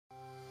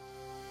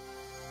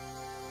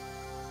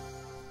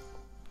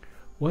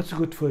What's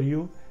good for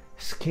you?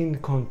 Skin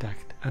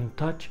contact and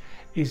touch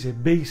is a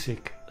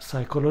basic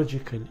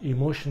psychological,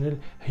 emotional,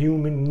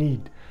 human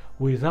need.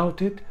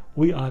 Without it,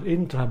 we are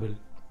in trouble.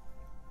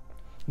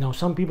 Now,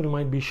 some people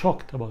might be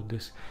shocked about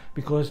this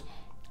because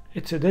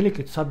it's a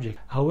delicate subject.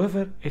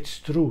 However, it's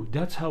true.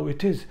 That's how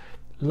it is.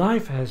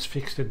 Life has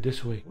fixed it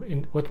this way.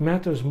 What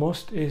matters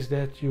most is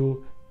that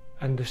you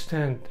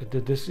understand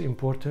that this is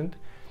important.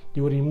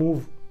 You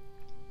remove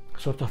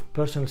sort of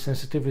personal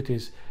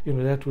sensitivities,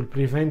 that will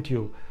prevent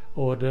you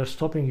or they're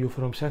stopping you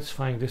from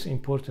satisfying this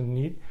important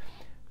need.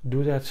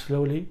 Do that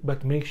slowly,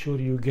 but make sure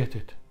you get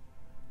it.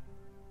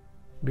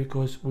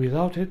 Because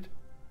without it,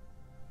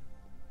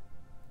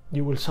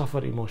 you will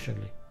suffer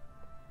emotionally.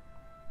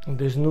 And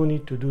there's no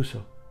need to do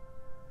so.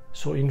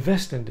 So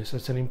invest in this.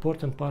 It's an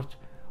important part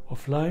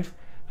of life.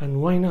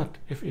 And why not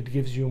if it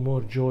gives you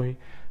more joy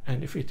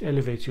and if it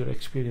elevates your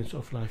experience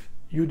of life?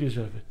 You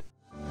deserve it.